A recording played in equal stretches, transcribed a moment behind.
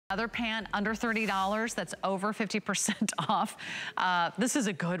Another pant under $30 that's over 50% off. This is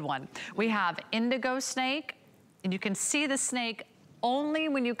a good one. We have indigo snake, and you can see the snake only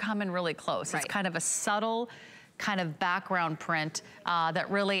when you come in really close. Right. It's kind of a subtle kind of background print that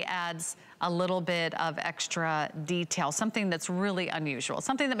really adds a little bit of extra detail, something that's really unusual,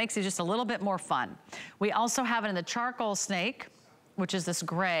 something that makes it just a little bit more fun. We also have it in the charcoal snake, which is this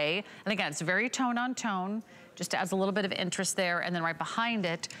gray. And again, it's very tone on tone, just adds a little bit of interest there. And then right behind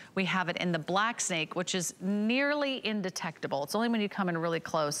it, we have it in the black snake, which is nearly indetectable. It's only when you come in really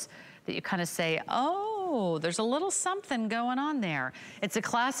close that you kind of say, oh, there's a little something going on there. It's a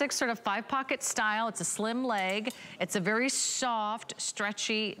classic sort of 5-pocket style. It's a slim leg. It's a very soft,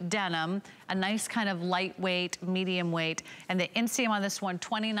 stretchy denim, a nice kind of lightweight, medium weight. And the inseam on this one,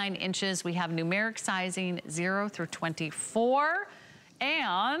 29 inches. We have numeric sizing 0 through 24.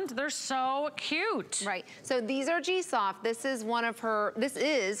 And they're so cute. Right, so these are GSoft. This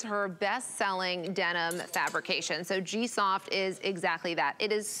is her best-selling denim fabrication. So GSoft is exactly that.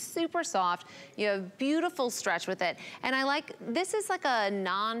 It is super soft. You have beautiful stretch with it. And this is like a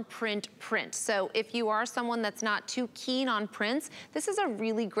non-print print. So if you are someone that's not too keen on prints, this is a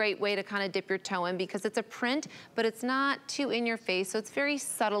really great way to kind of dip your toe in because it's a print, but it's not too in your face. So it's very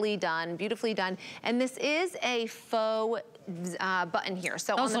subtly done, beautifully done. And this is a faux button here.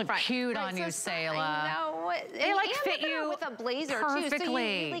 So those on the look front. cute on you, Sayla. I know. They like fit you with a blazer perfectly. too, so you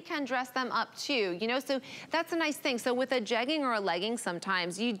really can dress them up too. You know, so that's a nice thing. So with a jegging or a legging,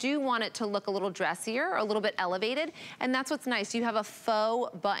 sometimes you do want it to look a little dressier, a little bit elevated, and that's what's nice. You have a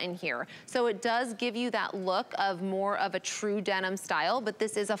faux button here, so it does give you that look of more of a true denim style. But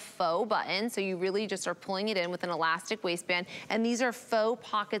this is a faux button, so you really just are pulling it in with an elastic waistband, and these are faux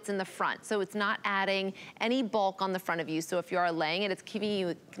pockets in the front, so it's not adding any bulk on the front of you. So if you are laying it, it's giving you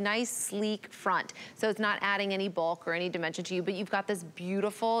a nice sleek front. So it's not adding any bulk or any dimension to you, but you've got this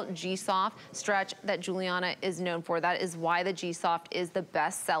beautiful GSoft stretch that Giuliana is known for. That is why the GSoft is the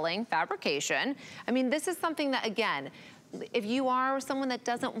best-selling fabrication. I mean, this is something that, again, if you are someone that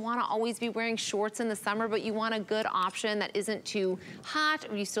doesn't want to always be wearing shorts in the summer, but you want a good option that isn't too hot,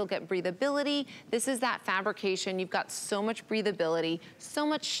 or you still get breathability, this is that fabrication. You've got so much breathability, so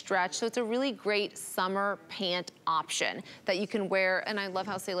much stretch, so it's a really great summer pant option that you can wear. And I love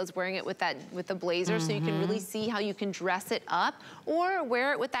how Sayla's wearing it with the blazer, so you can really see how you can dress it up, or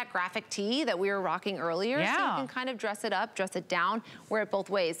wear it with that graphic tee that we were rocking earlier. Yeah. So you can kind of dress it up, dress it down, wear it both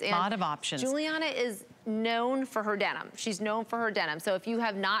ways. And a lot of options. Giuliana is known for her denim. She's known for her denim. So if you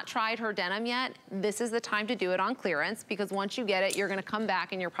have not tried her denim yet, this is the time to do it on clearance, because once you get it, you're gonna come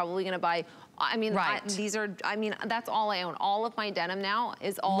back and you're probably gonna buy, I mean, right. That's all I own. All of my denim now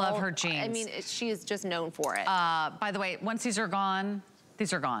is all. Love her jeans. I mean, she is just known for it. By the way, once these are gone,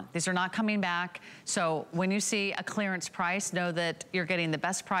 these are gone. These are not coming back. So when you see a clearance price, know that you're getting the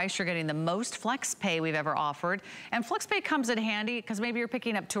best price. You're getting the most flex pay we've ever offered. And flex pay comes in handy because maybe you're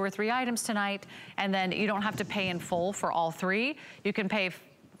picking up 2 or 3 items tonight, and then you don't have to pay in full for all 3. You can pay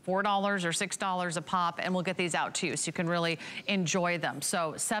 $4 or $6 a pop, and we'll get these out to you so you can really enjoy them.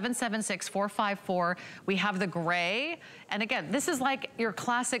 So 776-454. We have the gray. And again, this is like your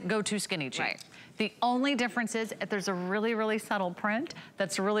classic go-to skinny jean. Right. The only difference is there's a really, really subtle print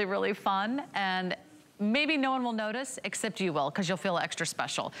that's really, really fun, and maybe no one will notice except you will, because you'll feel extra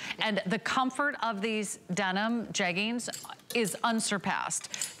special. And the comfort of these denim jeggings is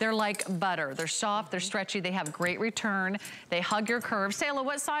unsurpassed. They're like butter. They're soft, they're stretchy, they have great return, they hug your curves. Sayla,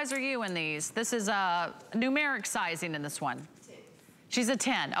 what size are you in these? This is a numeric sizing in this one. She's a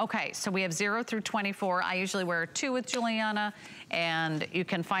 10. Okay, so we have 0 through 24. I usually wear 2 with Giuliana, and you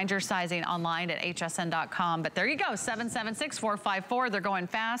can find your sizing online at hsn.com. But there you go, 776-454. They're going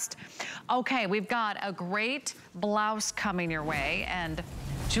fast. Okay, we've got a great blouse coming your way, and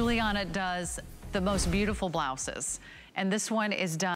Giuliana does the most beautiful blouses. And this one is done